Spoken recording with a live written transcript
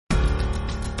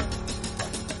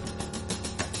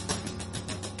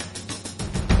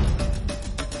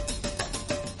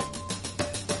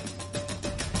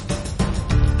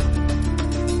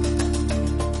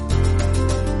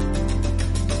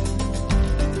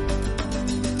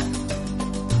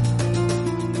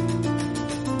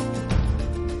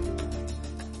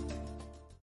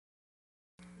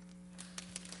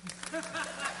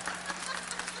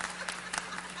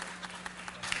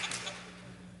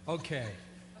Okay,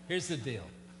 here's the deal.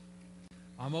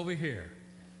 I'm over here.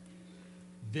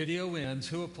 Video ends.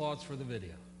 Who applauds for the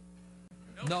video?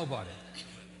 Nobody.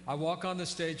 I walk on the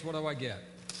stage. What do I get?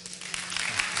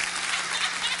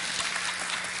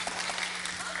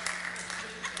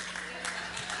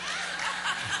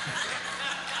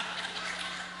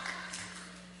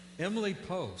 Emily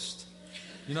Post,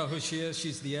 you know who she is?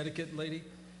 She's the etiquette lady.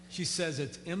 She says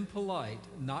it's impolite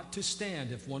not to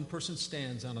stand if one person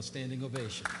stands on a standing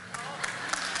ovation.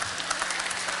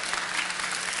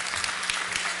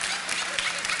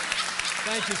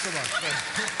 Thank you so much.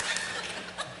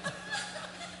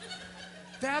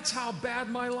 That's how bad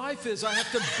my life is. I have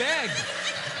to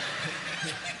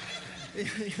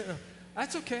beg.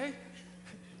 That's okay.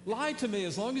 Lie to me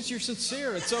as long as you're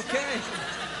sincere. It's okay.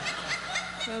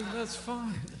 That's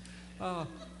fine.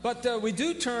 But we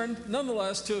do turn,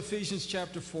 nonetheless, to Ephesians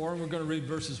chapter 4, and we're going to read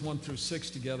verses 1 through 6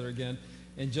 together again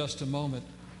in just a moment.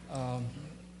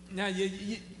 Now,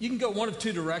 you can go one of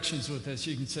two directions with this.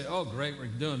 You can say, oh, great, we're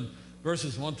doing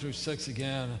verses 1 through 6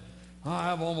 again. Oh,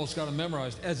 I've almost got them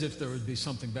memorized, as if there would be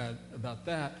something bad about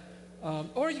that.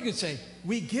 Or you can say,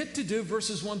 we get to do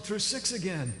verses 1 through 6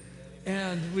 again.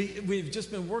 And we've just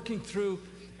been working through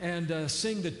and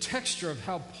seeing the texture of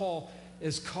how Paul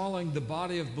is calling the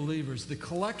body of believers, the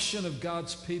collection of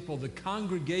God's people, the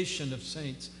congregation of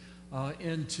saints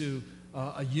into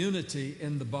a unity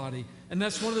in the body. And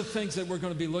that's one of the things that we're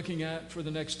going to be looking at for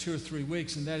the next 2 or 3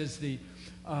 weeks, and that is the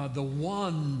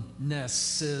onenesses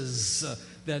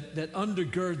that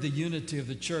undergird the unity of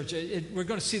the church. We're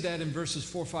going to see that in verses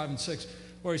 4, 5, and 6,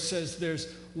 where he says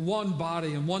there's one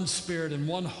body and one spirit and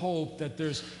one hope, that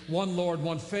there's one Lord,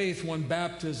 one faith, one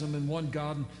baptism, and one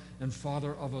God and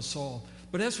Father of us all.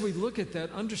 But as we look at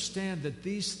that, understand that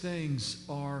these things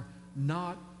are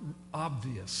not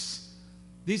obvious.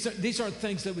 These aren't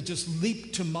things that would just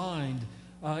leap to mind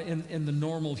in the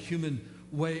normal human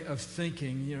way of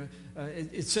thinking. You know,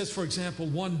 it says, for example,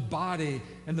 one body,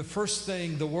 and the first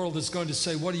thing the world is going to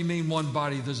say, what do you mean one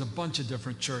body? There's a bunch of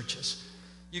different churches.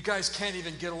 You guys can't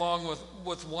even get along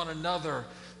with one another.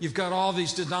 You've got all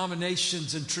these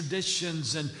denominations and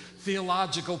traditions and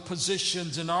theological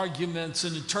positions and arguments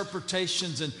and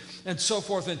interpretations and so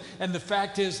forth. And the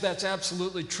fact is that's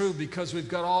absolutely true, because we've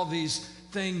got all these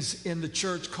things in the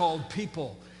church called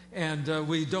people. And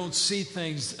we don't see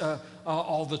things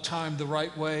all the time the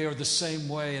right way or the same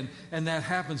way. And that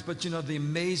happens. But, you know, the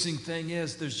amazing thing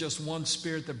is there's just one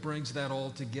Spirit that brings that all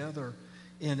together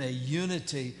in a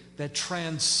unity that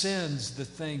transcends the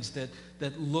things that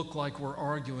look like we're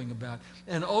arguing about.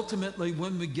 And ultimately,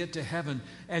 when we get to heaven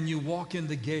and you walk in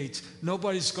the gates,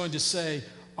 nobody's going to say,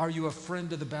 are you a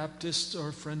friend of the Baptists or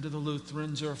a friend of the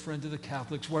Lutherans or a friend of the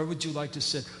Catholics? Where would you like to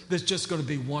sit? There's just going to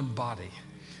be one body,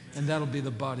 and that'll be the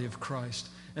body of Christ.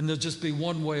 And there'll just be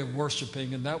one way of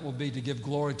worshiping, and that will be to give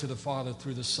glory to the Father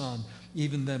through the Son,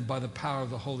 even then by the power of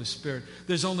the Holy Spirit.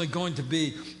 There's only going to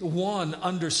be one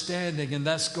understanding, and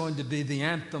that's going to be the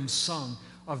anthem sung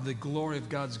of the glory of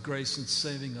God's grace in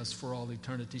saving us for all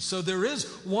eternity. So there is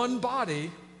one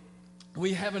body.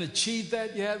 We haven't achieved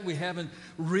that yet. We haven't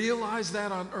realized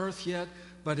that on earth yet,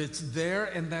 but it's there,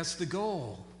 and that's the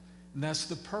goal, and that's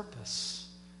the purpose.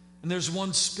 And there's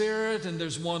one Spirit, and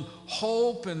there's one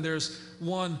hope, and there's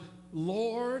one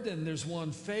Lord, and there's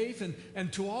one faith.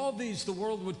 And to all these, the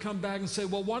world would come back and say,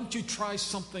 well, why don't you try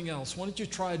something else? Why don't you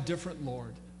try a different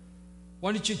Lord?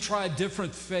 Why don't you try a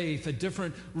different faith, a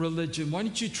different religion? Why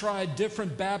don't you try a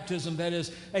different baptism, that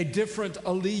is, a different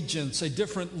allegiance, a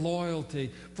different loyalty?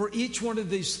 For each one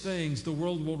of these things, the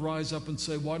world will rise up and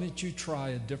say, why don't you try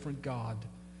a different God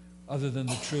other than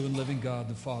the true and living God,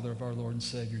 the Father of our Lord and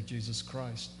Savior, Jesus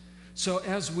Christ? So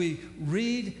as we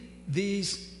read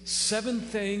these 7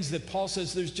 things that Paul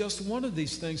says there's just one of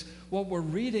these things, what we're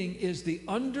reading is the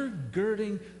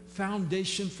undergirding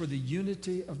foundation for the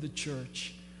unity of the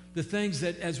church. The things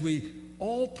that as we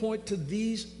all point to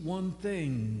these one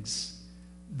things,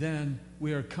 then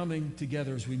we are coming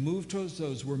together. As we move towards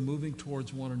those, we're moving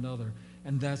towards one another.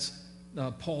 And that's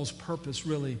Paul's purpose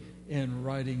really in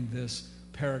writing this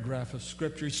paragraph of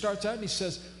Scripture. He starts out and he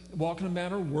says, walk in a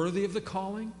manner worthy of the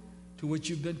calling to which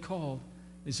you've been called.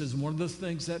 He says one of the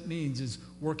things that means is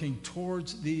working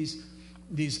towards these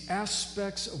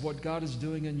aspects of what God is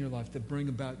doing in your life that bring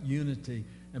about unity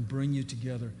and bring you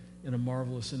together in a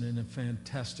marvelous and in a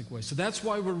fantastic way. So that's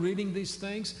why we're reading these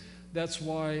things. That's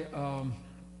why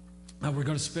we're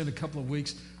going to spend a couple of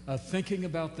weeks thinking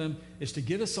about them, is to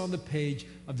get us on the page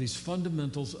of these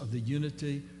fundamentals of the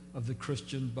unity of the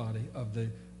Christian body, of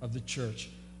the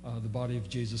church, the body of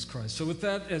Jesus Christ. So with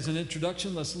that as an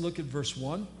introduction, let's look at verse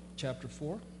 1, chapter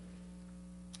 4.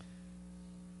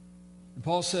 And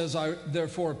Paul says, I,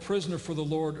 therefore, a prisoner for the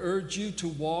Lord, urge you to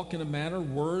walk in a manner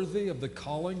worthy of the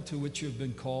calling to which you have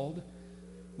been called,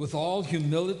 with all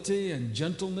humility and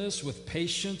gentleness, with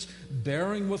patience,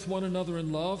 bearing with one another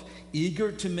in love,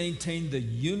 eager to maintain the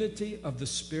unity of the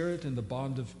Spirit in the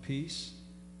bond of peace.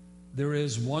 There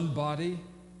is one body,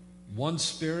 one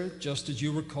Spirit, just as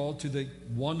you were called to the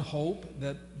one hope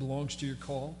that belongs to your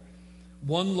call.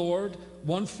 One Lord,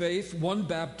 one faith, one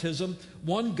baptism,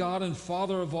 one God and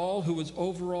Father of all, who is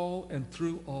over all and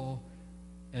through all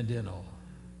and in all.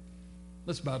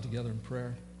 Let's bow together in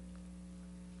prayer.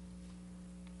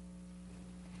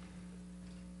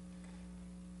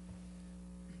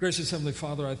 Gracious Heavenly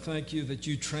Father, I thank you that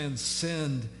you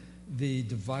transcend the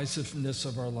divisiveness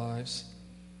of our lives.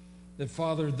 That,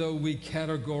 Father, though we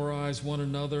categorize one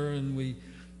another and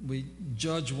we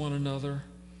judge one another,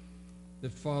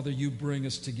 that, Father, you bring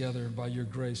us together by your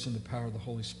grace and the power of the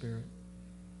Holy Spirit.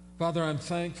 Father, I'm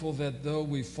thankful that though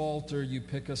we falter, you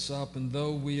pick us up, and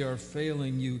though we are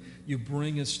failing, you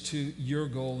bring us to your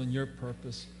goal and your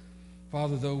purpose.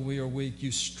 Father, though we are weak,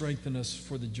 you strengthen us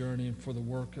for the journey and for the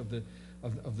work of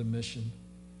the mission.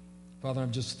 Father,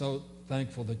 I'm just so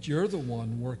thankful that you're the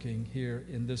one working here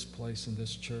in this place, in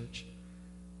this church.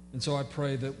 And so I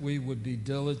pray that we would be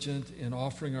diligent in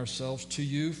offering ourselves to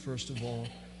you, first of all,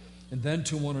 and then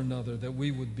to one another, that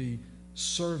we would be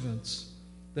servants,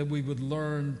 that we would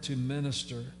learn to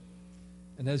minister,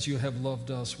 and as you have loved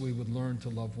us, we would learn to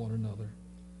love one another.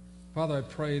 Father, I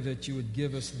pray that you would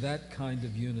give us that kind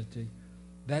of unity,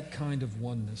 that kind of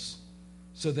oneness,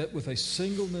 so that with a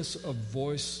singleness of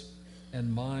voice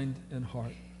and mind and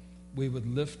heart, we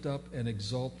would lift up and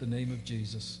exalt the name of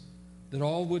Jesus, that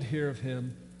all would hear of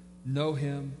him, know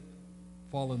him,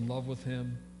 fall in love with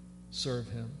him, serve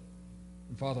him.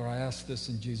 And Father, I ask this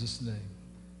in Jesus' name.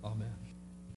 Amen.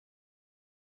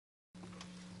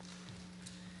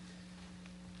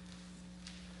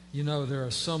 You know, there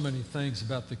are so many things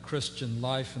about the Christian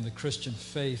life and the Christian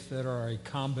faith that are a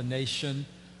combination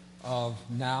of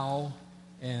now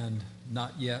and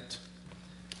not yet.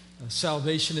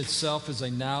 Salvation itself is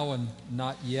a now and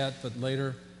not yet, but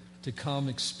later to come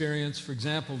experience. For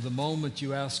example, the moment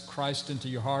you ask Christ into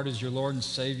your heart as your Lord and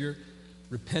Savior,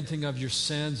 repenting of your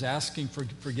sins, asking for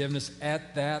forgiveness,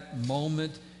 at that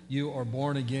moment you are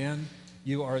born again.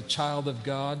 You are a child of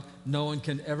God. No one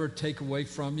can ever take away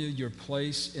from you your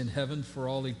place in heaven for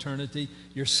all eternity.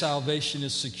 Your salvation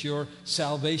is secure.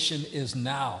 Salvation is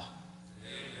now.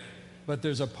 But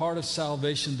there's a part of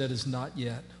salvation that is not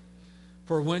yet.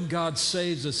 For when God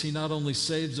saves us, he not only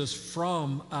saves us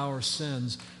from our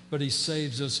sins, but he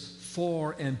saves us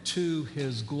for and to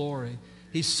his glory.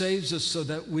 He saves us so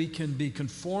that we can be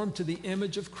conformed to the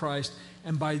image of Christ,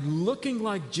 and by looking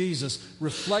like Jesus,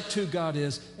 reflect who God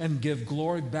is and give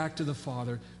glory back to the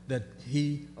Father that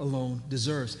he alone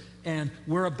deserves. And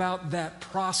we're about that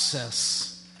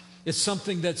process. It's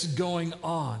something that's going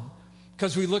on.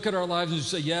 Because we look at our lives and we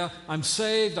say, yeah, I'm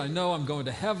saved, I know I'm going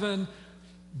to heaven,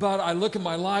 but I look at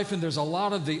my life and there's a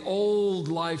lot of the old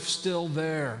life still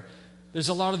there. There's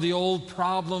a lot of the old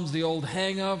problems, the old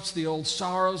hang-ups, the old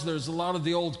sorrows. There's a lot of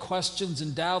the old questions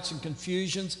and doubts and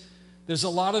confusions. There's a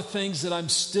lot of things that I'm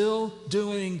still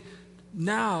doing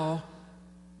now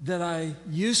that I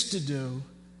used to do,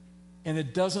 and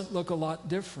it doesn't look a lot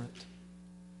different.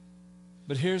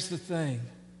 But here's the thing.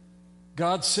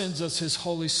 God sends us his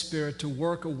Holy Spirit to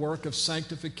work a work of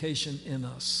sanctification in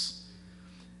us.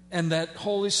 And that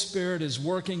Holy Spirit is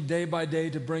working day by day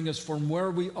to bring us from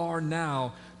where we are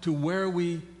now to where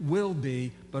we will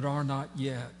be, but are not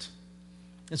yet.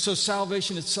 And so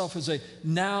salvation itself is a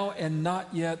now and not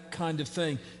yet kind of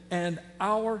thing. And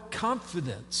our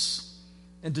confidence,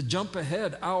 and to jump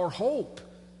ahead, our hope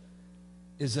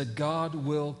is that God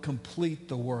will complete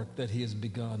the work that he has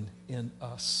begun in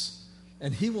us.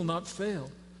 And he will not fail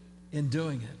in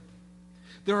doing it.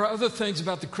 There are other things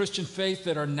about the Christian faith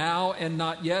that are now and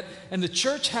not yet, and the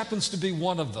church happens to be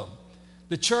one of them.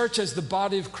 The church as the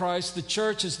body of Christ, the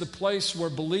church is the place where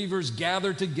believers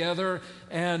gather together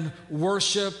and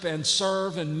worship and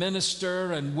serve and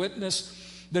minister and witness.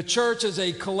 The church is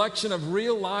a collection of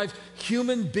real life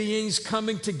human beings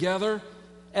coming together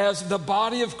as the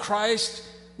body of Christ,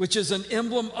 which is an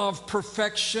emblem of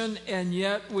perfection, and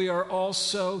yet we are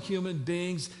also human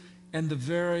beings and the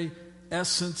very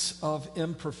essence of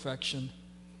imperfection.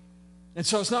 And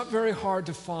so it's not very hard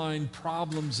to find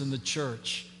problems in the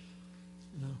church.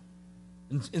 You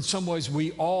know, in some ways,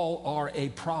 we all are a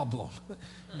problem,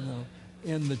 you know,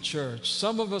 in the church.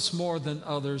 Some of us more than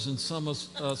others, and some of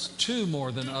us too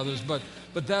more than others. But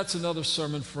that's another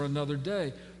sermon for another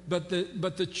day. But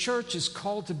the church is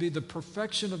called to be the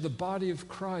perfection of the body of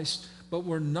Christ, but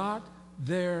we're not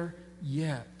there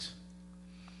yet.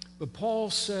 But Paul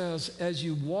says, as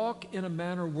you walk in a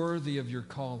manner worthy of your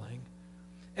calling,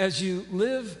 as you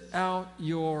live out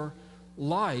your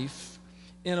life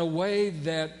in a way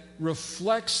that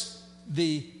reflects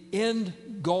the end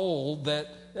goal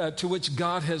that to which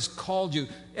God has called you,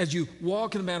 as you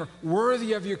walk in a manner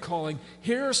worthy of your calling,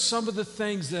 here are some of the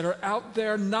things that are out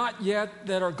there, not yet,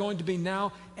 that are going to be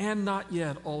now, and not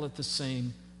yet, all at the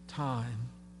same time.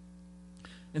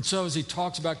 And so as he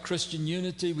talks about Christian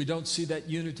unity, we don't see that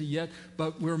unity yet,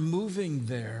 but we're moving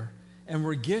there, and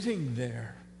we're getting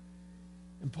there.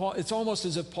 And Paul, it's almost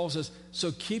as if Paul says,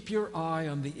 so keep your eye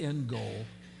on the end goal.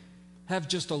 Have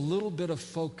just a little bit of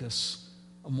focus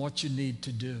on what you need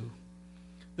to do.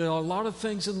 There are a lot of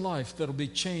things in life that will be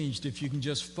changed if you can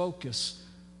just focus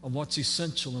on what's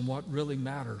essential and what really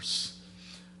matters.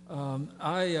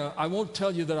 I won't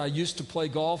tell you that I used to play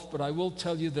golf, but I will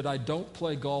tell you that I don't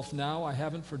play golf now. I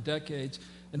haven't for decades,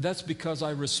 and that's because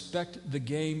I respect the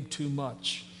game too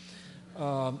much.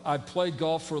 I played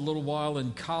golf for a little while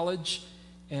in college,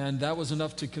 and that was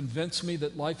enough to convince me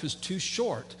that life is too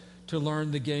short to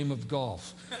learn the game of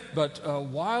golf. But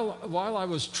while I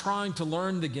was trying to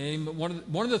learn the game,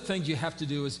 one of the things you have to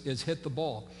do is hit the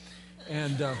ball,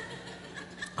 and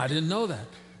I didn't know that.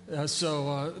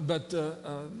 So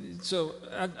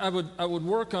I would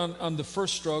work on the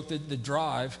first stroke, the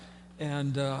drive,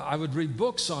 and I would read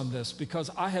books on this because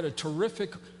I had a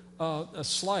terrific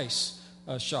slice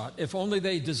shot. If only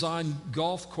they designed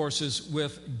golf courses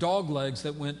with dog legs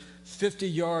that went 50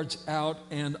 yards out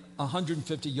and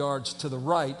 150 yards to the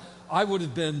right, I would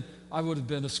have been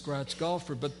a scratch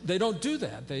golfer. But they don't do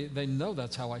that. They know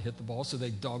that's how I hit the ball, so they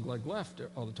dog leg left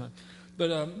all the time.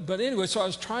 But anyway, so I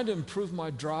was trying to improve my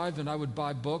drive, and I would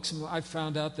buy books, and I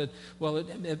found out that, well,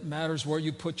 it matters where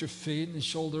you put your feet and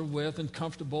shoulder width and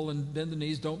comfortable, and bend the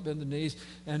knees, don't bend the knees,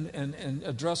 and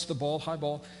address the ball, high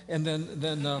ball, and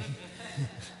then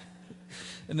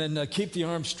and then keep the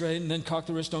arm straight, and then cock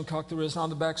the wrist, don't cock the wrist, on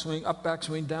the backswing, up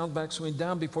backswing,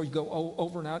 down before you go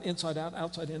over and out, inside out,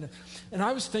 outside in. And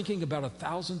I was thinking about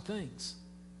 1,000 things.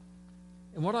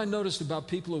 And what I noticed about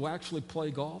people who actually play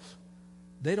golf,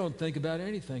 they don't think about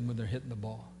anything when they're hitting the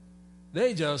ball.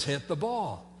 They just hit the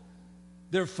ball.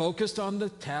 They're focused on the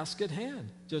task at hand,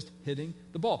 just hitting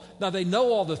the ball. Now, they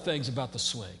know all the things about the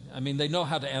swing. I mean, they know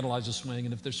how to analyze a swing,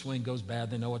 and if their swing goes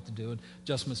bad, they know what to do and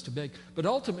adjustments to make. But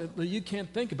ultimately, you can't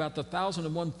think about the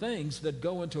 1,001 things that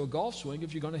go into a golf swing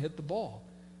if you're going to hit the ball.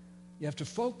 You have to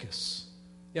focus.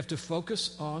 You have to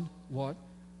focus on what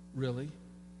really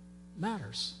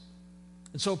matters.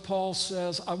 And so Paul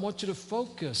says, I want you to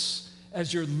focus.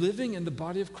 As you're living in the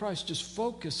body of Christ, just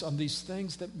focus on these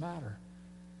things that matter.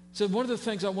 So one of the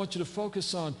things I want you to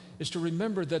focus on is to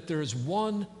remember that there is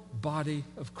one body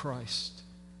of Christ.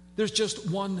 There's just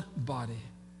one body.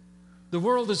 The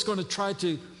world is going to try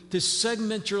to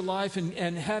segment your life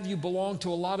and have you belong to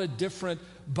a lot of different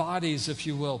bodies, if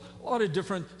you will, a lot of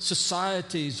different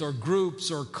societies or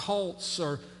groups or cults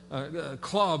or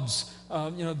clubs,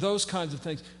 those kinds of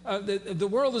things. The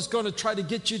world is going to try to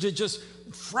get you to just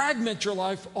fragment your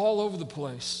life all over the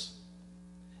place.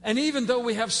 And even though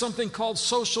we have something called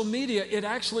social media, it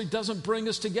actually doesn't bring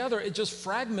us together. It just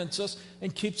fragments us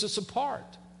and keeps us apart.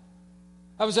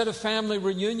 I was at a family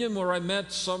reunion where I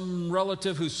met some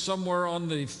relative who's somewhere on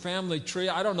the family tree.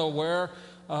 I don't know where,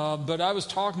 but I was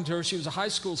talking to her. She was a high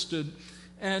school student.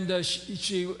 And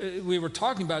we were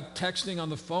talking about texting on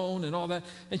the phone and all that.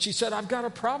 And she said, I've got a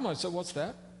problem. I said, what's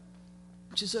that?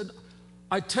 She said,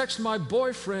 I text my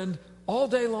boyfriend all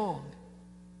day long.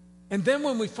 And then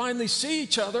when we finally see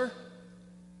each other,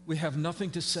 we have nothing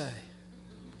to say.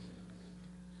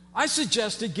 I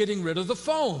suggested getting rid of the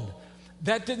phone.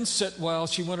 That didn't sit well.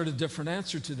 She wanted a different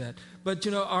answer to that. But,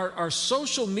 our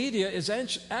social media is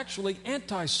actually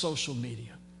anti-social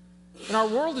media. And our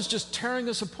world is just tearing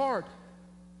us apart.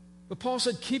 But Paul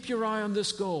said, keep your eye on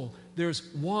this goal.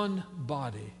 There's one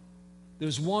body.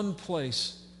 There's one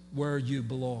place where you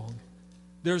belong.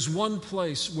 There's one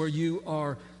place where you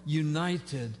are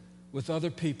united with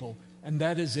other people, and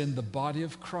that is in the body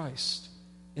of Christ,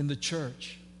 in the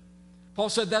church. Paul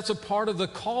said that's a part of the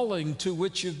calling to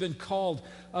which you've been called.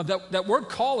 That word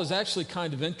call is actually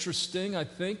kind of interesting, I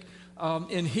think.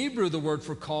 In Hebrew, the word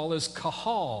for call is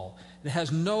kahal. It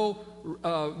has no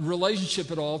relationship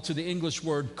at all to the English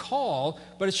word call,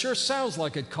 but it sure sounds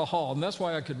like it, kahal, and that's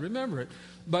why I could remember it.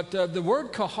 But the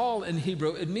word kahal in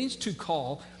Hebrew, it means to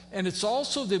call, and it's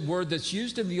also the word that's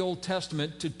used in the Old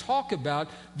Testament to talk about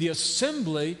the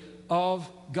assembly of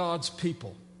God's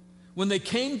people. When they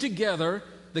came together,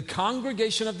 the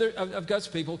congregation of God's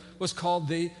people was called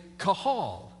the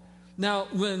kahal. Now,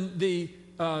 when the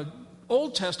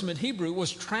Old Testament Hebrew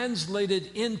was translated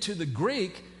into the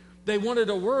Greek, they wanted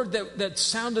a word that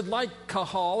sounded like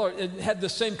kahal, or it had the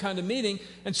same kind of meaning,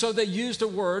 and so they used a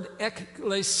word,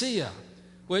 ekklesia,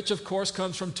 which of course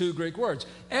comes from two Greek words.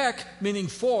 Ek, meaning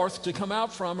forth, to come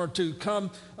out from, or to come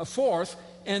forth,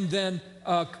 and then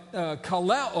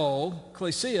kaleo,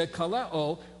 klesia,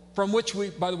 kaleo, from which we,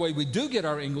 by the way, we do get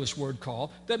our English word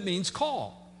call, that means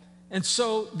call. And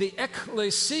so the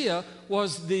ekklesia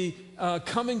was the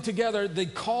coming together, the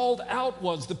called out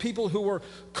ones, the people who were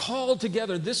called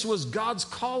together. This was God's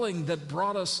calling that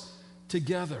brought us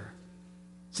together.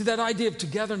 See, that idea of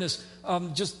togetherness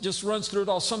just runs through it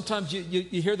all. Sometimes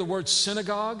you hear the word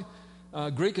synagogue.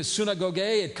 Greek is synagoge.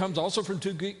 It comes also from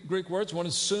two Greek words. One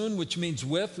is sun, which means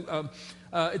with.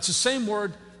 It's the same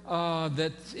word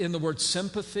that in the word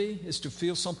sympathy is to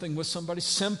feel something with somebody.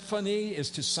 Symphony is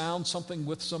to sound something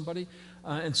with somebody.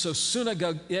 And so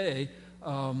synagogue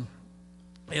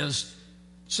is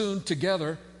soon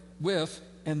together with,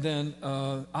 and then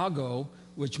ago,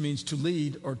 which means to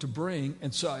lead or to bring.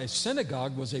 And so a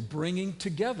synagogue was a bringing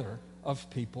together of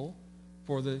people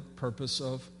for the purpose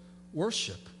of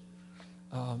worship.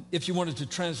 If you wanted to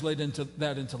translate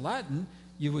that into Latin,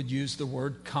 you would use the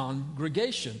word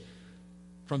congregation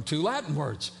from two Latin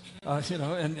words,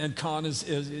 and con is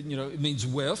it means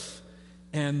with,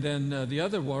 and then the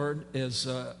other word is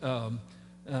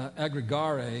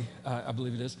aggregare, I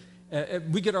believe it is.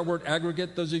 We get our word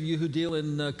aggregate. Those of you who deal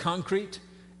in concrete,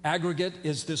 aggregate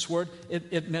is this word.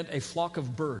 It meant a flock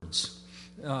of birds.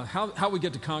 How we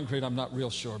get to concrete, I'm not real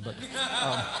sure, but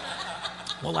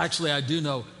well, actually, I do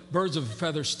know. Birds of a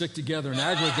feather stick together in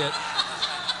aggregate.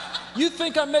 You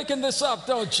think I'm making this up,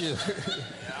 don't you?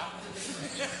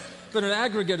 But an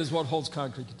aggregate is what holds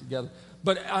concrete together.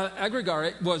 But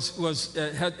aggregare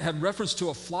had reference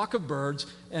to a flock of birds,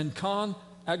 and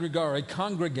aggregare,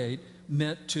 congregate,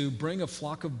 meant to bring a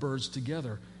flock of birds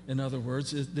together. In other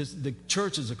words, the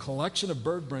church is a collection of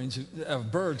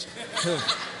birds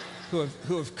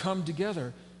who have come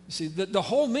together. You see, the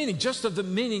whole meaning, just of the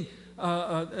meaning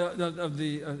of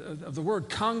the word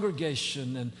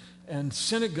congregation and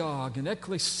synagogue and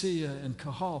ecclesia and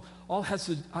kahal, all has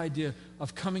the idea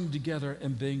of coming together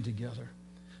and being together.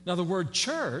 Now, the word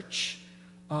church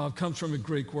comes from a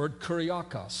Greek word,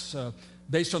 kuriakos.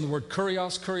 Based on the word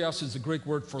kurios, kurios is the Greek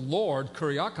word for Lord.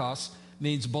 Kuriakos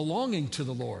means belonging to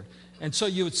the Lord. And so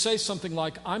you would say something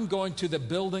like, I'm going to the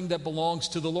building that belongs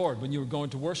to the Lord, when you were going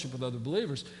to worship with other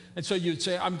believers. And so you'd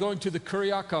say, I'm going to the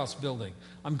kuriakos building.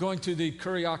 I'm going to the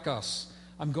kuriakos.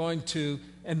 I'm going to,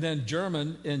 and then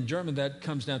in German that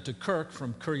comes down to Kirk,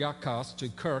 from kuriakos to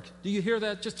Kirk. Do you hear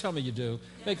that? Just tell me you do.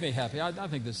 Make me happy. I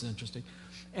think this is interesting.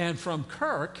 And from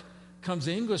Kirk comes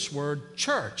the English word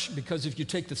church, because if you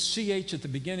take the CH at the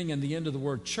beginning and the end of the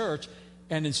word church,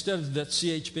 and instead of that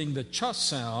CH being the ch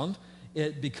sound,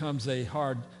 it becomes a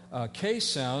hard K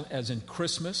sound, as in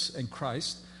Christmas and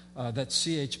Christ. That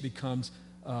CH becomes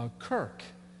Kirk.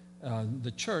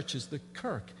 The church is the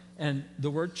Kirk. And the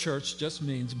word church just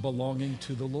means belonging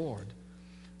to the Lord.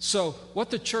 So what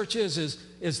the church is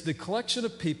the collection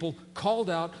of people called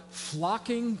out,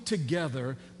 flocking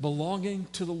together, belonging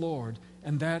to the Lord.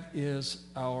 And that is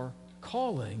our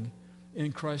calling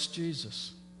in Christ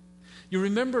Jesus. You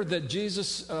remember that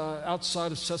Jesus,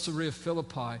 outside of Caesarea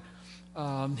Philippi,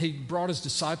 he brought his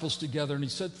disciples together and he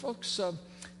said, folks,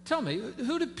 tell me,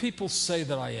 who do people say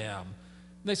that I am?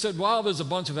 And they said, well, there's a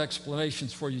bunch of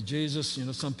explanations for you, Jesus.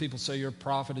 Some people say you're a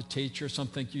prophet, a teacher. Some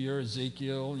think you're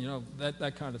Ezekiel,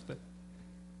 that kind of thing.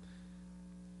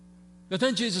 But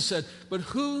then Jesus said, but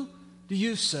who do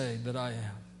you say that I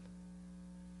am?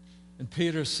 And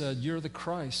Peter said, you're the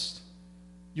Christ.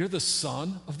 You're the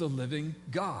Son of the living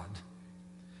God.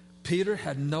 Peter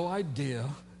had no idea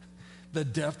the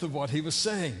depth of what he was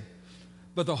saying.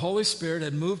 But the Holy Spirit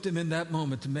had moved him in that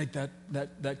moment to make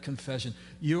that confession.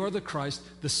 You are the Christ,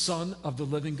 the Son of the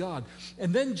living God.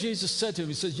 And then Jesus said to him,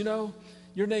 he says,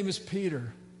 your name is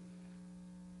Peter.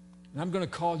 And I'm going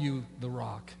to call you the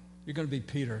rock. You're going to be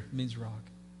Peter, it means rock.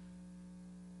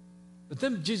 But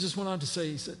then Jesus went on to say,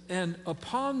 he said, and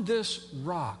upon this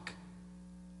rock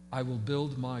I will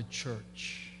build my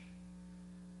church.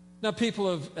 Now,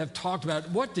 people have talked about,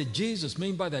 what did Jesus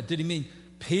mean by that? Did he mean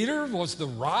Peter was the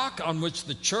rock on which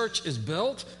the church is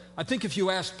built? I think if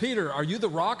you asked Peter, are you the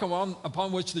rock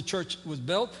upon which the church was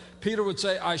built? Peter would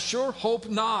say, I sure hope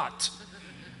not.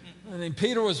 I mean,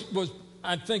 Peter was,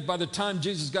 I think, by the time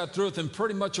Jesus got through with him,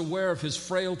 pretty much aware of his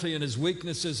frailty and his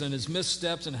weaknesses and his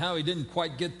missteps and how he didn't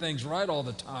quite get things right all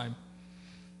the time.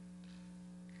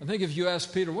 I think if you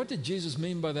asked Peter, what did Jesus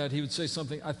mean by that? He would say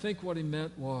something, I think what he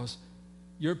meant was,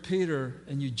 you're Peter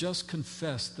and you just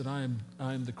confessed that I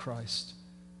am the Christ.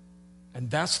 And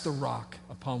that's the rock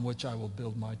upon which I will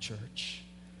build my church.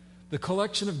 The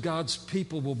collection of God's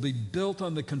people will be built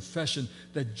on the confession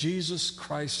that Jesus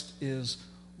Christ is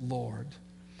Lord.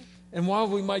 And while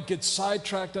we might get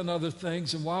sidetracked on other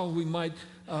things, and while we might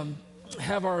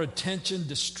have our attention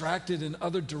distracted in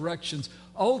other directions,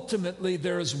 ultimately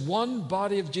there is one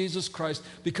body of Jesus Christ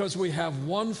because we have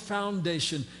one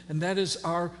foundation, and that is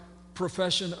our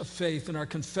profession of faith and our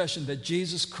confession that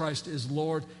Jesus Christ is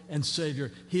Lord and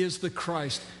Savior. He is the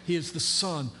Christ. He is the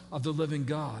Son of the living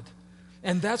God.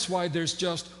 And that's why there's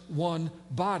just one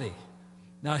body.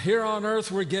 Now, here on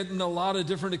earth, we're getting a lot of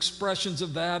different expressions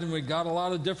of that, and we've got a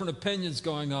lot of different opinions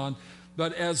going on.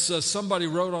 But as somebody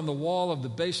wrote on the wall of the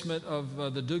basement of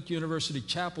the Duke University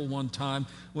Chapel one time,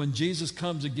 when Jesus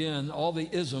comes again, all the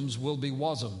isms will be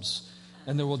wasms,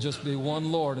 and there will just be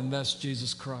one Lord, and that's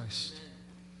Jesus Christ.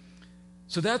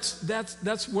 So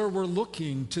that's where we're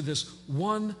looking to this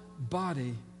one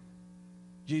body,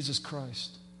 Jesus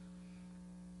Christ.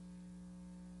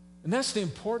 And that's the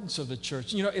importance of the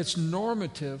church. You know, it's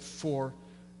normative for,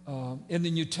 in the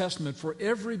New Testament, for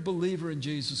every believer in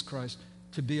Jesus Christ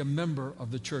to be a member of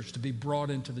the church, to be brought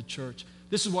into the church.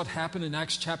 This is what happened in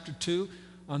Acts chapter 2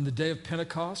 on the day of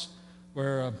Pentecost,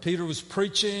 where Peter was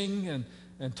preaching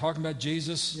and talking about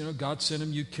Jesus. You know, God sent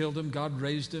him, you killed him, God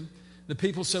raised him. The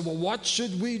people said, well, what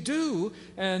should we do?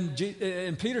 And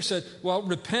Peter said, well,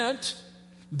 repent,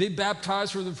 be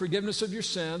baptized for the forgiveness of your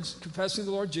sins, confessing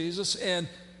the Lord Jesus, and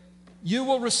you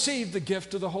will receive the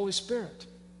gift of the Holy Spirit.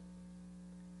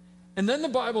 And then the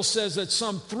Bible says that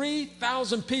some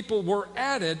 3,000 people were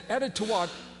added to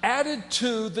what? Added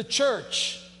to the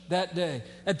church that day.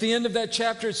 At the end of that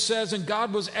chapter it says, and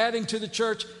God was adding to the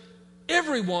church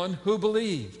everyone who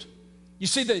believed. You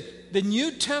see, the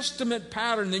New Testament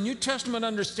pattern, the New Testament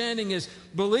understanding is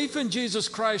belief in Jesus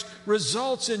Christ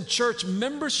results in church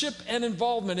membership and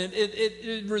involvement.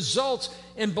 It results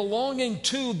in belonging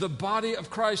to the body of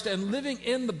Christ and living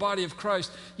in the body of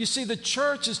Christ. You see, the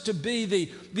church is to be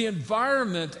the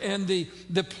environment and the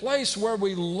place where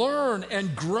we learn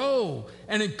and grow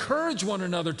and encourage one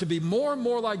another to be more and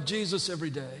more like Jesus every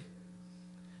day.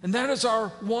 And that is our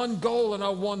one goal and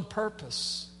our one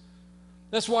purpose.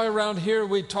 That's why around here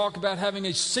we talk about having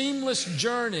a seamless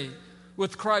journey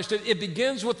with Christ. It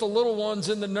begins with the little ones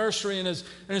in the nursery, and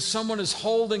as someone is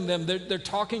holding them, they're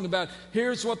talking about,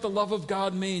 here's what the love of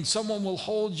God means. Someone will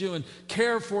hold you and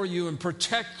care for you and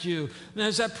protect you. And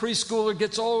as that preschooler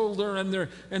gets older and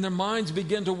their minds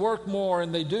begin to work more,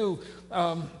 and they do,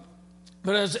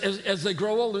 but as they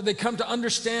grow older, they come to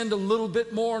understand a little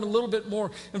bit more and a little bit more.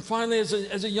 And finally,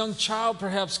 as a young child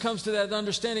perhaps comes to that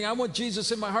understanding, I want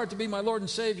Jesus in my heart to be my Lord and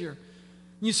Savior. And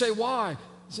you say, why?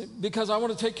 Say, because I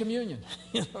want to take communion,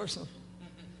 or something.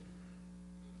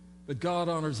 But God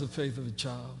honors the faith of a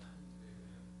child.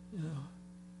 I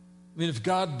mean, if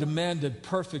God demanded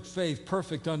perfect faith,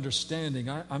 perfect understanding,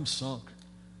 I'm sunk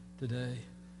today.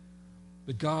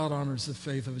 But God honors the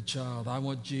faith of a child. I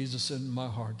want Jesus in my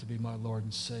heart to be my Lord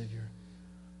and Savior.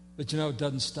 But it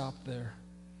doesn't stop there.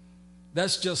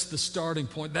 That's just the starting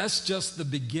point. That's just the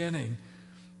beginning.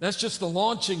 That's just the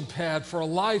launching pad for a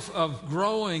life of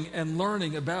growing and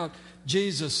learning about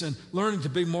Jesus and learning to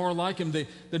be more like Him.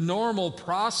 The normal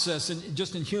process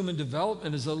just in human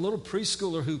development is a little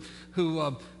preschooler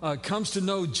who comes to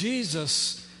know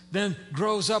Jesus, then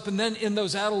grows up, and then in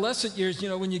those adolescent years,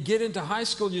 when you get into high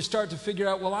school, you start to figure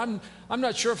out, well, I'm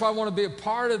not sure if I want to be a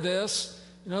part of this.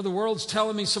 The world's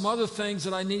telling me some other things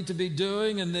that I need to be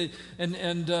doing,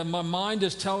 and my mind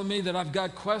is telling me that I've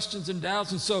got questions and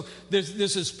doubts. And so there's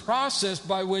this process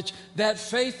by which that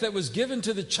faith that was given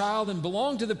to the child and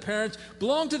belonged to the parents,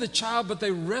 belonged to the child, but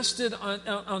they rested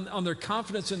on their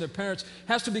confidence in their parents,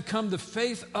 has to become the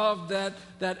faith of that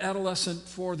adolescent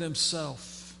for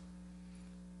themselves.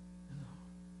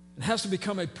 It has to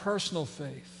become a personal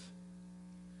faith.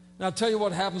 Now, I'll tell you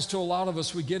what happens to a lot of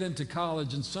us. We get into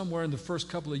college, and somewhere in the first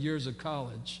couple of years of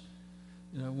college,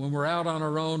 when we're out on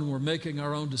our own and we're making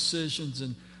our own decisions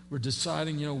and we're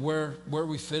deciding, where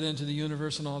we fit into the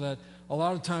universe and all that, a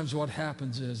lot of times what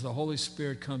happens is the Holy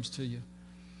Spirit comes to you.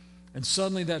 And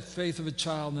suddenly that faith of a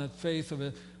child and that faith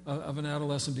of an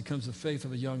adolescent becomes the faith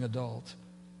of a young adult,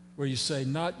 where you say,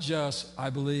 not just, I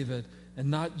believe it,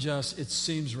 and not just, it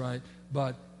seems right,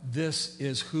 but this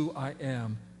is who I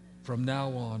am from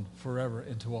now on, forever,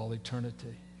 into all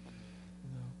eternity.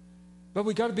 But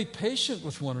we got to be patient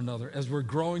with one another as we're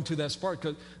growing to that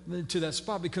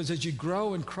spot, because as you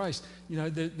grow in Christ,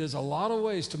 there's a lot of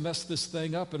ways to mess this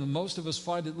thing up, and most of us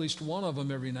find at least one of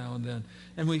them every now and then.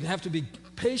 And we have to be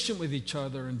patient with each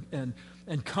other and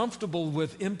and comfortable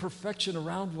with imperfection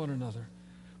around one another.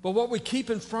 But what we keep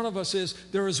in front of us is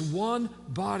there is one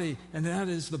body, and that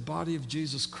is the body of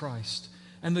Jesus Christ.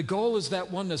 And the goal is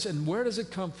that oneness. And where does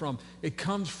it come from? It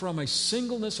comes from a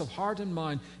singleness of heart and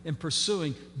mind in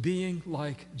pursuing being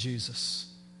like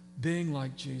Jesus. Being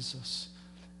like Jesus.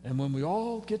 And when we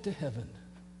all get to heaven,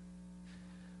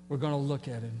 we're going to look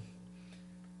at him.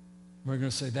 We're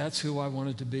going to say, that's who I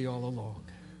wanted to be all along.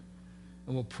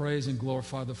 And we'll praise and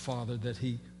glorify the Father that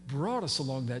he brought us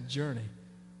along that journey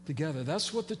together.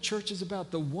 That's what the church is about.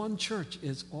 The one church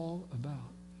is all about.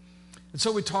 And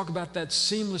so we talk about that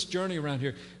seamless journey around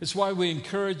here. It's why we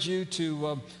encourage you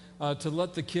to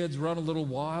let the kids run a little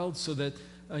wild so that,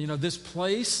 this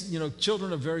place,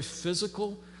 children are very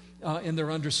physical in their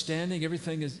understanding.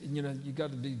 Everything is, you got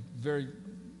to be very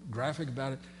graphic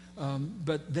about it.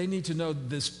 But they need to know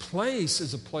this place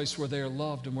is a place where they are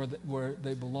loved and where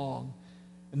they belong.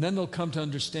 And then they'll come to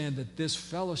understand that this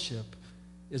fellowship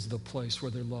is the place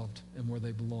where they're loved and where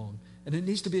they belong. And it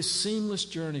needs to be a seamless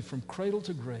journey from cradle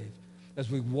to grave as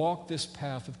we walk this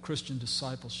path of Christian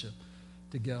discipleship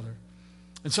together.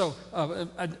 And so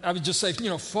I would just say,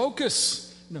 focus.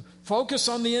 Focus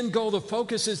on the end goal. The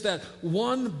focus is that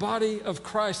one body of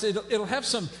Christ. It'll have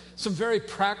some very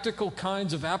practical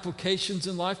kinds of applications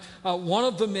in life. One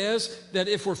of them is that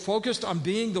if we're focused on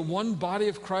being the one body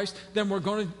of Christ, then we're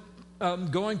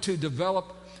going to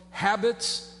develop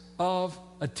habits of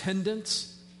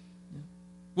attendance.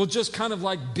 We'll just kind of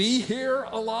like be here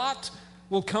a lot.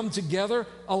 We'll come together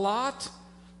a lot.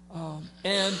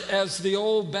 And as the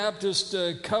old Baptist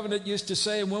covenant used to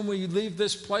say, when we leave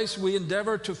this place, we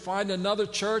endeavor to find another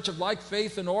church of like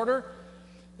faith and order.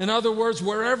 In other words,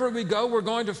 wherever we go, we're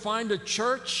going to find a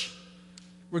church.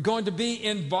 We're going to be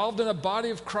involved in a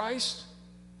body of Christ.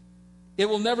 It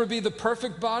will never be the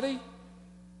perfect body.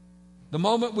 The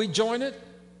moment we join it,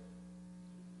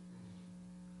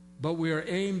 but we are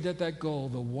aimed at that goal,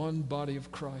 the one body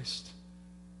of Christ.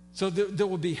 So there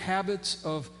will be habits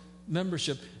of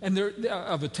membership and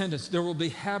of attendance. There will be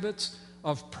habits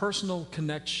of personal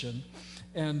connection.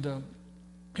 And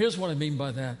here's what I mean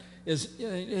by that. Is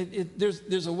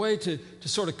there's a way to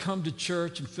sort of come to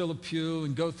church and fill a pew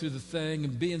and go through the thing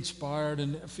and be inspired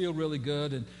and feel really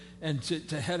good and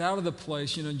to head out of the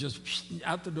place, and just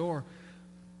out the door.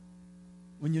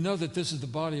 When you know that this is the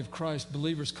body of Christ,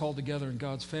 believers called together in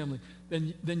God's family,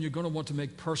 then you're going to want to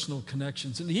make personal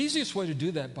connections. And the easiest way to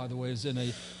do that, by the way, is in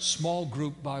a small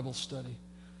group Bible study.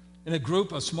 In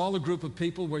a smaller group of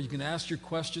people where you can ask your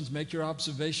questions, make your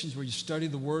observations, where you study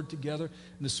the Word together,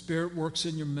 and the Spirit works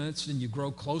in your midst, and you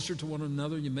grow closer to one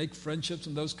another, you make friendships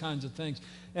and those kinds of things.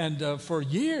 And for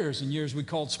years and years, we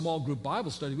called small group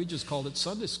Bible study, we just called it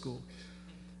Sunday school.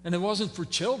 And it wasn't for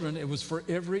children, it was for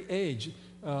every age.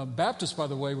 Baptists, by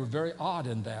the way, were very odd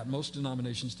in that. Most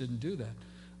denominations didn't do that.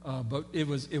 But it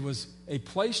was a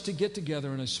place to get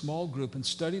together in a small group and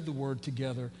study the Word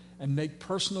together and make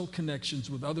personal connections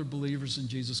with other believers in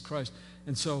Jesus Christ.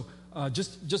 And so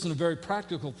just in a very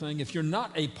practical thing, if you're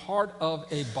not a part of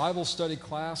a Bible study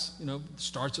class,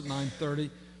 starts at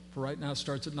 9:30. For right now, it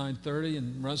starts at 9:30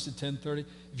 and runs to 10:30.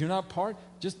 If you're not part,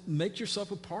 just make yourself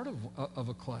a part of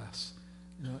a class,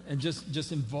 and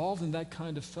just involved in that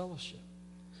kind of fellowship.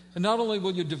 And not only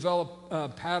will you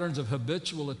develop patterns of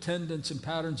habitual attendance and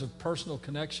patterns of personal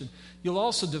connection, you'll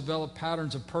also develop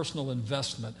patterns of personal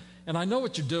investment. And I know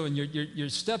what you're doing. You're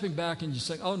stepping back and you're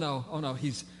saying, "Oh no,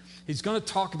 he's going to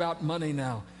talk about money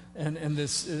now." And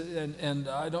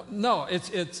I don't know.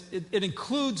 It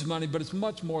includes money, but it's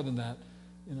much more than that.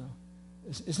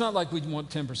 It's not like we want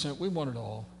 10%. We want it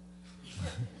all.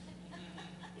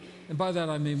 And by that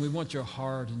I mean we want your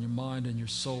heart and your mind and your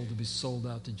soul to be sold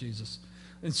out to Jesus.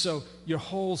 And so your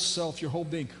whole self, your whole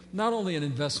being, not only an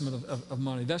investment of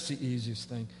money, that's the easiest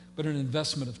thing, but an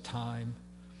investment of time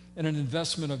and an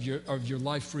investment of your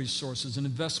life resources, an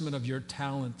investment of your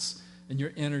talents and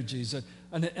your energies,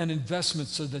 an investment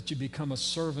so that you become a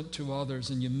servant to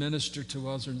others and you minister to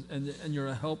others and you're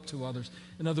a help to others.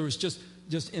 In other words,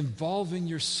 just involving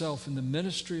yourself in the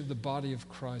ministry of the body of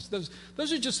Christ.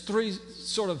 Those are just three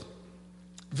sort of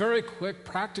very quick,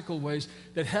 practical ways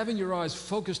that having your eyes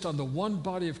focused on the one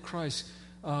body of Christ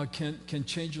can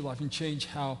change your life and change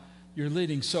how you're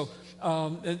leading. So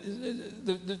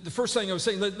the first thing I was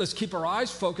saying, let's keep our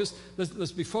eyes focused.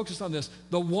 Let's be focused on this,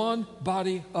 the one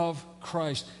body of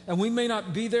Christ. And we may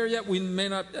not be there yet. We may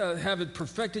not have it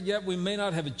perfected yet. We may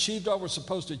not have achieved all we're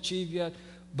supposed to achieve yet.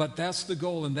 But that's the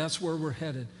goal, and that's where we're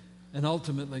headed. And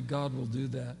ultimately, God will do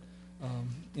that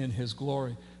in His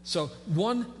glory. So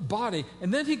one body,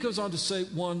 and then he goes on to say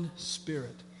one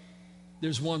Spirit.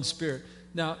 There's one Spirit.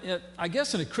 Now, I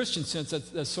guess in a Christian sense,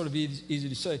 that's sort of easy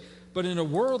to say. But in a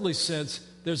worldly sense,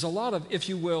 there's a lot of, if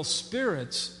you will,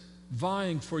 spirits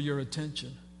vying for your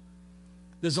attention.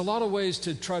 There's a lot of ways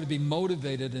to try to be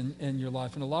motivated in your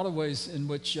life, and a lot of ways in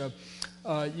which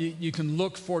you can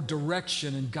look for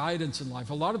direction and guidance in life.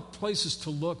 A lot of places to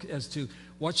look as to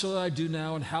what shall I do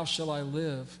now and how shall I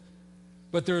live.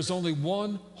 But there is only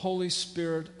one Holy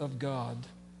Spirit of God,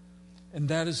 and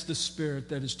that is the Spirit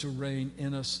that is to reign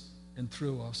in us and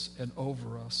through us and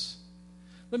over us.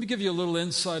 Let me give you a little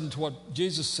insight into what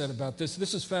Jesus said about this.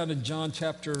 This is found in John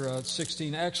chapter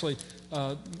 16. Actually,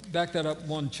 back that up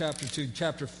one chapter to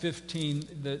chapter 15,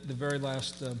 the very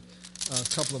last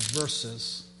couple of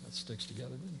verses. That sticks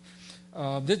together.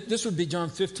 This would be John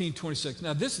 15:26.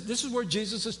 Now, this is where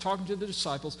Jesus is talking to the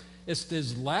disciples. It's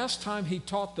his last time he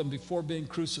taught them before being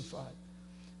crucified.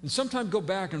 And sometime go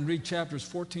back and read chapters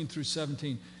 14 through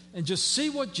 17 and just see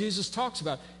what Jesus talks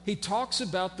about. He talks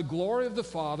about the glory of the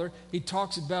Father. He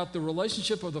talks about the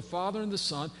relationship of the Father and the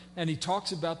Son. And he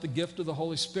talks about the gift of the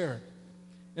Holy Spirit.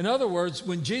 In other words,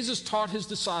 when Jesus taught his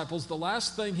disciples, the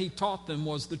last thing he taught them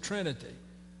was the Trinity.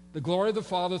 The glory of the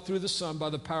Father through the Son by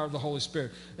the power of the Holy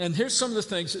Spirit. And here's some of the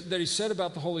things that he said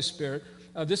about the Holy Spirit.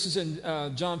 This is in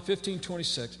John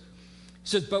 15:26. He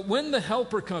says, but when the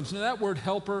Helper comes. Now that word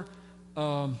helper,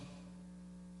 well,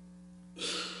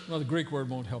 the Greek word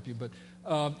won't help you, but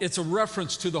it's a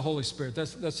reference to the Holy Spirit.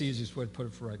 That's the easiest way to put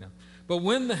it for right now. But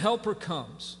when the Helper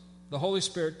comes, the Holy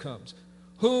Spirit comes,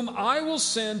 whom I will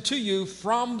send to you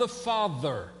from the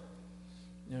Father.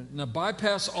 Now,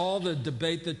 bypass all the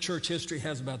debate that church history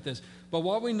has about this. But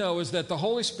what we know is that the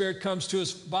Holy Spirit comes to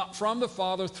us from the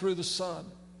Father through the Son.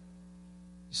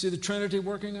 You see the Trinity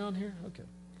working on here? Okay.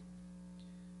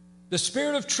 The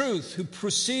Spirit of truth who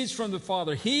proceeds from the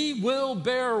Father, he will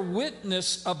bear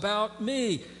witness about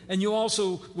me. And you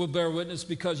also will bear witness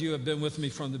because you have been with me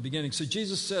from the beginning. So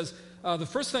Jesus says, the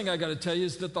first thing I got to tell you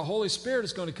is that the Holy Spirit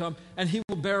is going to come and he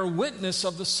will bear witness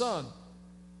of the Son.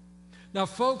 Now,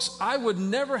 folks, I would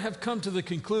never have come to the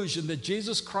conclusion that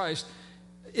Jesus Christ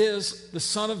is the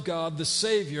Son of God, the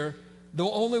Savior, the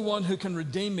only one who can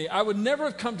redeem me. I would never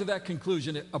have come to that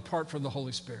conclusion apart from the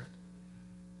Holy Spirit.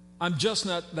 I'm just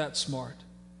not that smart.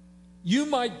 You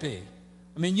might be.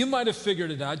 I mean, you might have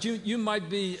figured it out. You might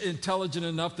be intelligent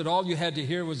enough that all you had to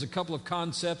hear was a couple of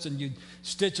concepts and you'd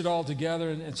stitch it all together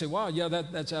and say, wow, yeah,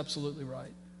 that's absolutely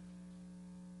right.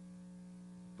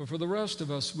 But for the rest of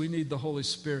us, we need the Holy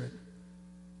Spirit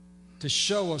to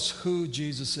show us who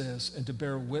Jesus is and to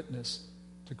bear witness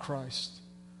to Christ.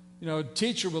 You know, a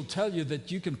teacher will tell you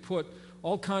that you can put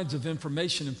all kinds of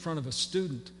information in front of a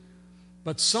student,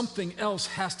 but something else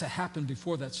has to happen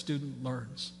before that student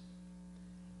learns.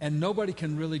 And nobody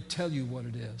can really tell you what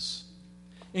it is.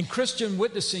 In Christian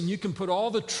witnessing, you can put all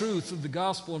the truth of the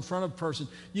gospel in front of a person.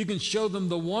 You can show them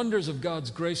the wonders of God's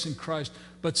grace in Christ,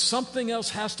 but something else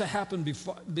has to happen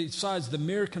besides the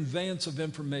mere conveyance of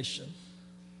information.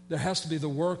 There has to be the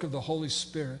work of the Holy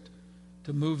Spirit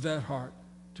to move that heart,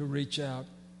 to reach out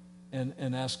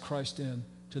and ask Christ in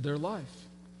to their life.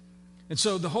 And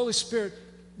so the Holy Spirit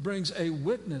brings a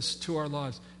witness to our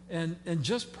lives. And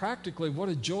just practically, what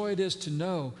a joy it is to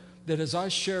know that as I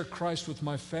share Christ with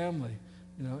my family,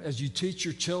 you know, as you teach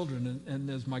your children and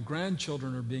as my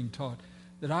grandchildren are being taught,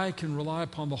 that I can rely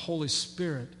upon the Holy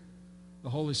Spirit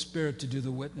to do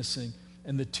the witnessing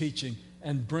and the teaching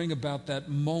and bring about that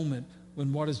moment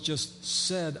when what is just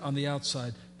said on the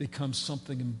outside becomes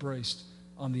something embraced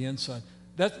on the inside.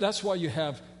 That's why you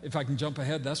have, if I can jump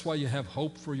ahead, that's why you have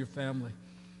hope for your family.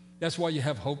 That's why you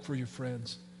have hope for your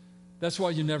friends. That's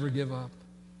why you never give up.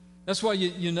 That's why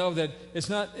you know that it's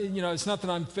not that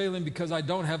I'm failing because I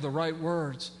don't have the right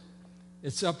words.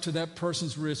 It's up to that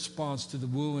person's response to the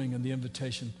wooing and the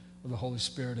invitation of the Holy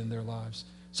Spirit in their lives.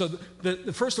 So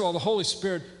first of all, the Holy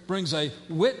Spirit brings a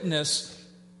witness.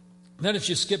 Then if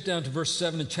you skip down to verse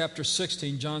 7 in chapter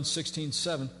 16, John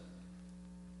 16:7,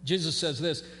 Jesus says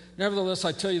this, nevertheless,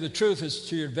 I tell you the truth, it's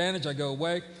to your advantage I go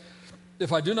away.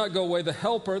 If I do not go away, the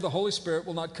Helper, the Holy Spirit,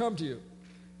 will not come to you.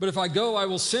 But if I go, I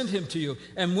will send him to you.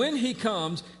 And when he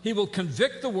comes, he will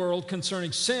convict the world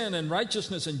concerning sin and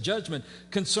righteousness and judgment.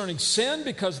 Concerning sin,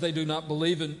 because they do not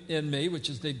believe in me, which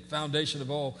is the foundation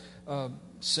of all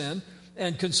sin.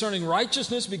 And concerning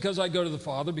righteousness, because I go to the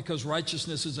Father, because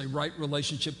righteousness is a right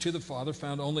relationship to the Father,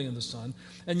 found only in the Son,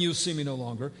 and you see me no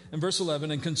longer. And verse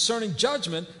 11, and concerning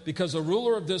judgment, because the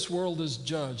ruler of this world is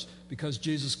judged, because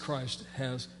Jesus Christ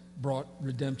has brought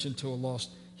redemption to a lost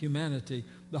humanity.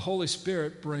 The Holy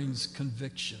Spirit brings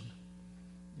conviction.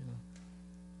 You know?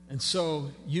 And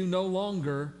so you no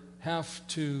longer have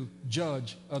to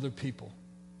judge other people.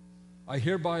 I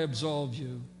hereby absolve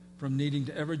you from needing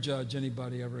to ever judge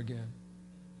anybody ever again.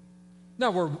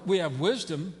 Now, we have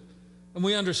wisdom, and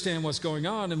we understand what's going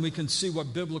on, and we can see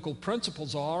what biblical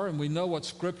principles are, and we know what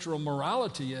scriptural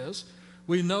morality is.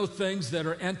 We know things that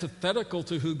are antithetical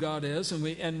to who God is, and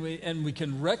we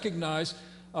can recognize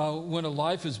when a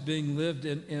life is being lived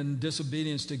in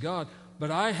disobedience to God. But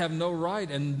I have no right,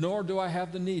 and nor do I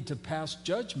have the need to pass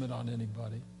judgment on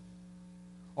anybody.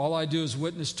 All I do is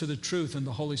witness to the truth, and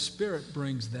the Holy Spirit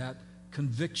brings that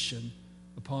conviction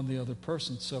upon the other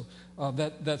person. So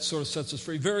that sort of sets us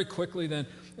free. Very quickly then,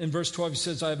 in verse 12, he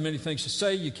says, I have many things to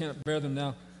say. You can't bear them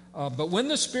now. But when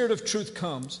the Spirit of truth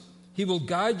comes, he will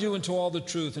guide you into all the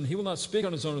truth, and he will not speak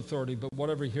on his own authority, but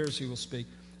whatever he hears he will speak,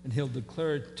 and he'll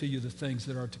declare to you the things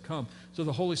that are to come. So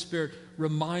the Holy Spirit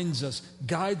reminds us,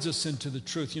 guides us into the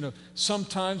truth. You know,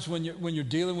 sometimes when you're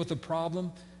dealing with a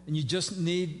problem, and you just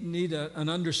need an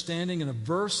understanding, and a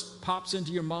verse pops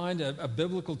into your mind, a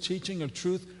biblical teaching, a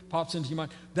truth pops into your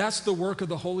mind. That's the work of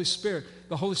the Holy Spirit.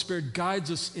 The Holy Spirit guides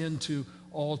us into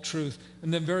all truth.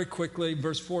 And then very quickly,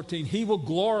 verse 14, he will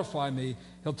glorify me.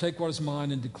 He'll take what is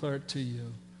mine and declare it to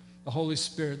you. The Holy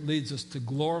Spirit leads us to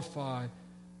glorify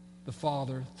the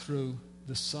Father through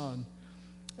the Son.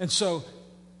 And so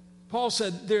Paul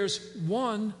said there's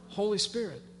one Holy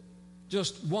Spirit,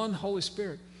 just one Holy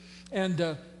Spirit.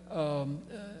 And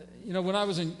you know, when I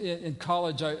was in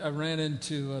college, I ran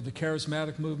into the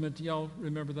charismatic movement. Y'all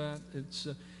remember that?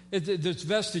 There's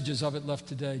vestiges of it left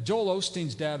today. Joel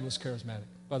Osteen's dad was charismatic,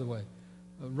 by the way.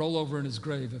 Roll over in his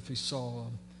grave if he saw.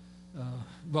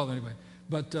 Well, anyway.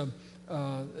 But the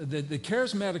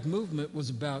charismatic movement was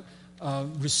about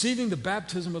receiving the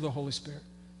baptism of the Holy Spirit.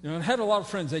 You know, I had a lot of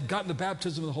friends. They'd gotten the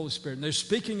baptism of the Holy Spirit, and they're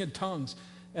speaking in tongues.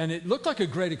 And it looked like a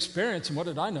great experience. And what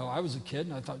did I know? I was a kid,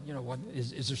 and I thought, you know, what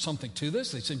is there something to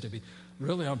this? They seem to be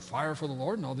really on fire for the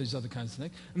Lord and all these other kinds of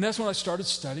things. And that's when I started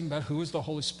studying about who is the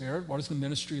Holy Spirit, what is the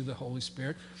ministry of the Holy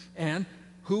Spirit, and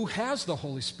who has the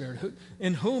Holy Spirit,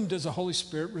 in whom does the Holy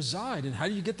Spirit reside, and how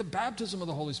do you get the baptism of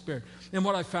the Holy Spirit? And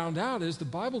what I found out is the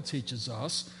Bible teaches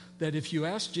us that if you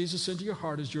ask Jesus into your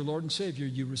heart as your Lord and Savior,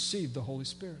 you receive the Holy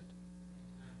Spirit.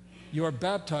 You are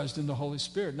baptized in the Holy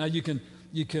Spirit. Now you can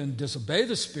disobey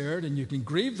the Spirit and you can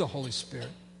grieve the Holy Spirit.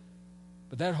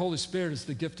 But that Holy Spirit is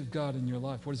the gift of God in your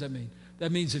life. What does that mean?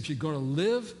 That means if you're going to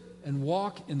live and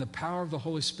walk in the power of the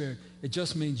Holy Spirit, it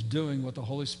just means doing what the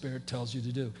Holy Spirit tells you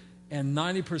to do. And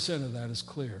 90% of that is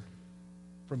clear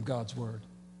from God's Word.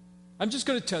 I'm just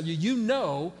going to tell you, you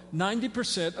know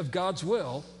 90% of God's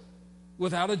will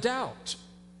without a doubt.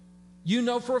 You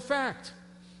know for a fact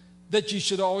that you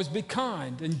should always be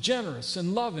kind and generous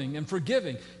and loving and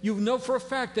forgiving. You know for a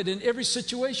fact that in every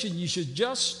situation you should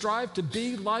just strive to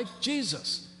be like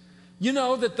Jesus. You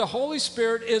know that the Holy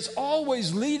Spirit is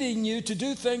always leading you to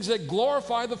do things that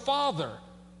glorify the Father.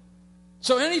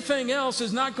 So anything else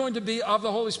is not going to be of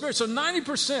the Holy Spirit. So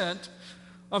 90%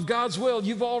 of God's will,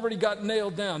 you've already got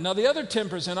nailed down. Now, the other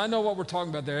 10%, I know what we're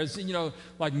talking about there. Is, you know,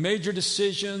 like major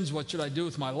decisions. What should I do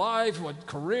with my life? What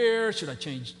career? Should I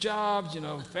change jobs? You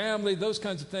know, family, those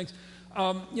kinds of things.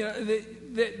 You know,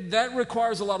 that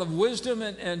requires a lot of wisdom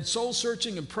and soul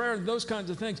searching and prayer and those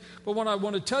kinds of things. But what I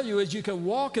want to tell you is you can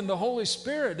walk in the Holy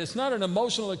Spirit. It's not an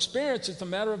emotional experience. It's a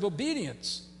matter of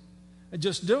obedience and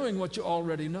just doing what you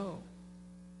already know.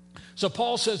 So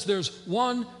Paul says there's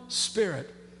one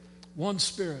Spirit. One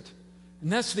Spirit.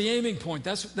 And that's the aiming point.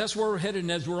 That's where we're headed.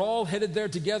 And as we're all headed there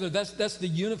together, that's the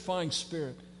unifying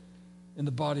Spirit in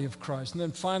the body of Christ. And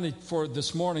then finally for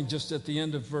this morning, just at the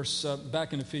end of verse,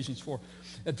 back in Ephesians 4,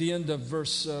 at the end of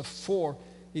verse 4,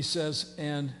 he says,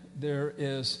 and there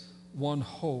is one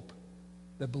hope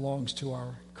that belongs to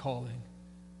our calling.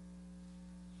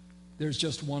 There's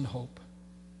just one hope.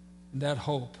 And that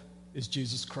hope is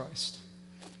Jesus Christ.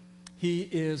 He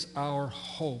is our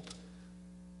hope.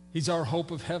 He's our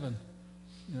hope of heaven.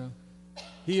 You know,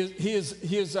 he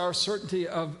is our certainty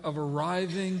of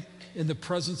arriving in the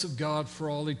presence of God for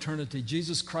all eternity.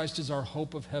 Jesus Christ is our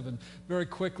hope of heaven. Very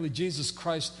quickly, Jesus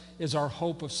Christ is our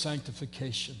hope of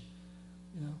sanctification.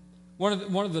 You know,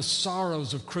 one of the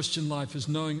sorrows of Christian life is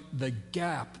knowing the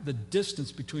gap, the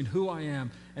distance between who I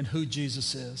am and who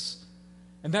Jesus is.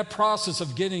 And that process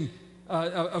of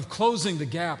closing the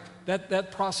gap,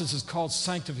 that process is called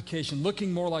sanctification,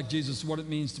 looking more like Jesus, what it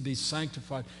means to be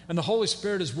sanctified. And the Holy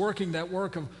Spirit is working that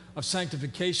work of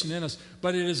sanctification in us,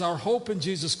 but it is our hope in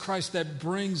Jesus Christ that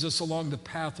brings us along the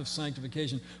path of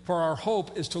sanctification. For our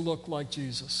hope is to look like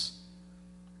Jesus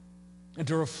and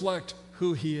to reflect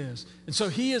who He is. And so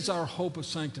He is our hope of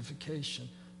sanctification,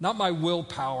 not my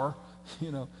willpower,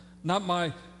 you know, not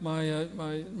my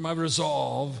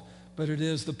resolve, but it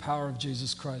is the power of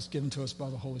Jesus Christ given to us by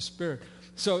the Holy Spirit.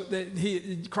 So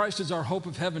that Christ is our hope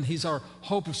of heaven. He's our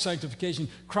hope of sanctification.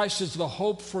 Christ is the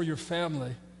hope for your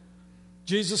family.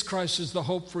 Jesus Christ is the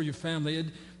hope for your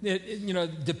family.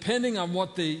 Depending on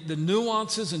what the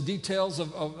nuances and details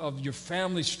of your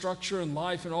family structure and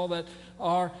life and all that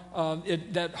are,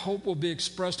 that hope will be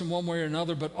expressed in one way or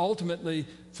another, but ultimately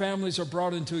families are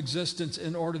brought into existence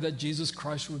in order that Jesus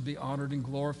Christ would be honored and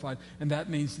glorified. And that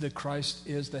means that Christ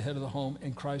is the head of the home,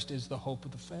 and Christ is the hope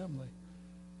of the family.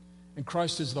 And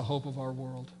Christ is the hope of our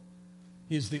world.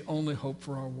 He is the only hope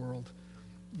for our world.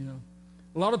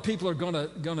 A lot of people are going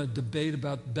to debate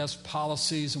about best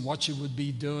policies and what you would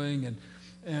be doing,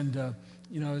 and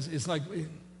it's like,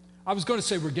 I was going to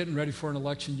say we're getting ready for an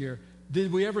election year. Did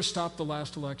we ever stop the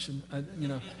last election?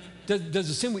 Does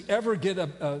it seem we ever get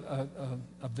a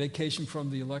vacation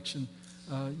from the election?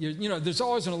 There's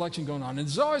always an election going on, and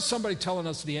there's always somebody telling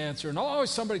us the answer, and always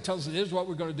somebody tells us here's what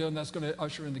we're going to do, and that's going to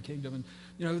usher in the kingdom. And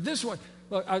this one,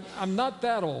 look, I'm not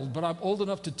that old, but I'm old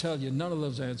enough to tell you none of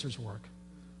those answers work.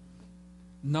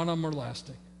 None of them are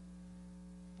lasting.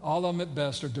 All of them at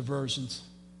best are diversions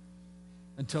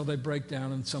until they break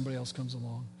down and somebody else comes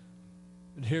along.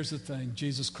 But here's the thing,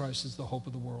 Jesus Christ is the hope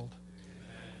of the world.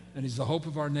 And he's the hope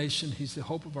of our nation. He's the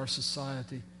hope of our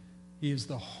society. He is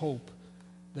the hope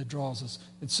that draws us.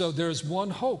 And so there's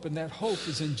one hope, and that hope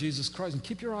is in Jesus Christ. And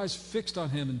keep your eyes fixed on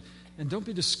him, and don't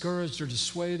be discouraged or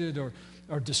dissuaded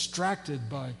or distracted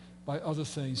by other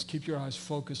things. Keep your eyes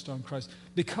focused on Christ.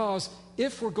 Because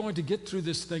if we're going to get through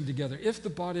this thing together, if the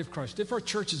body of Christ, if our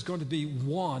church is going to be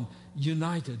one,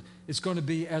 united, it's going to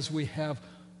be as we have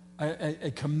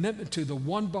a commitment to the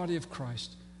one body of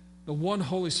Christ, the one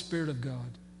Holy Spirit of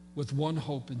God, with one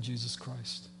hope in Jesus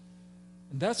Christ.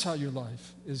 And that's how your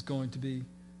life is going to be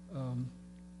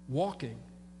walking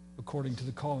according to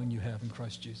the calling you have in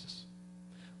Christ Jesus.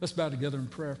 Let's bow together in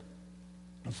prayer.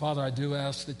 And Father, I do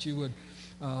ask that you would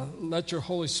let your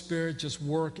Holy Spirit just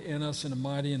work in us in a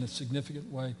mighty and a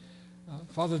significant way.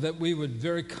 Father, that we would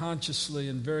very consciously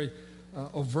and very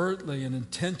overtly and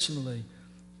intentionally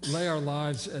lay our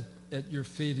lives at your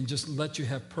feet and just let you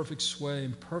have perfect sway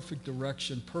and perfect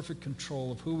direction, perfect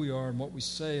control of who we are and what we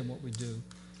say and what we do.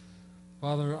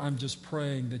 Father, I'm just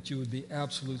praying that you would be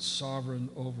absolute sovereign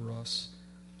over us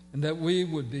and that we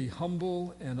would be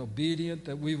humble and obedient,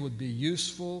 that we would be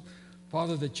useful.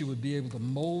 Father, that you would be able to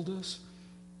mold us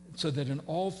so that in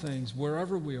all things,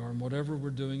 wherever we are and whatever we're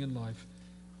doing in life,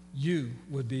 you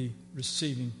would be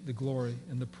receiving the glory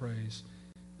and the praise.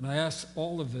 And I ask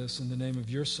all of this in the name of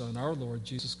your Son, our Lord,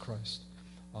 Jesus Christ.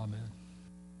 Amen.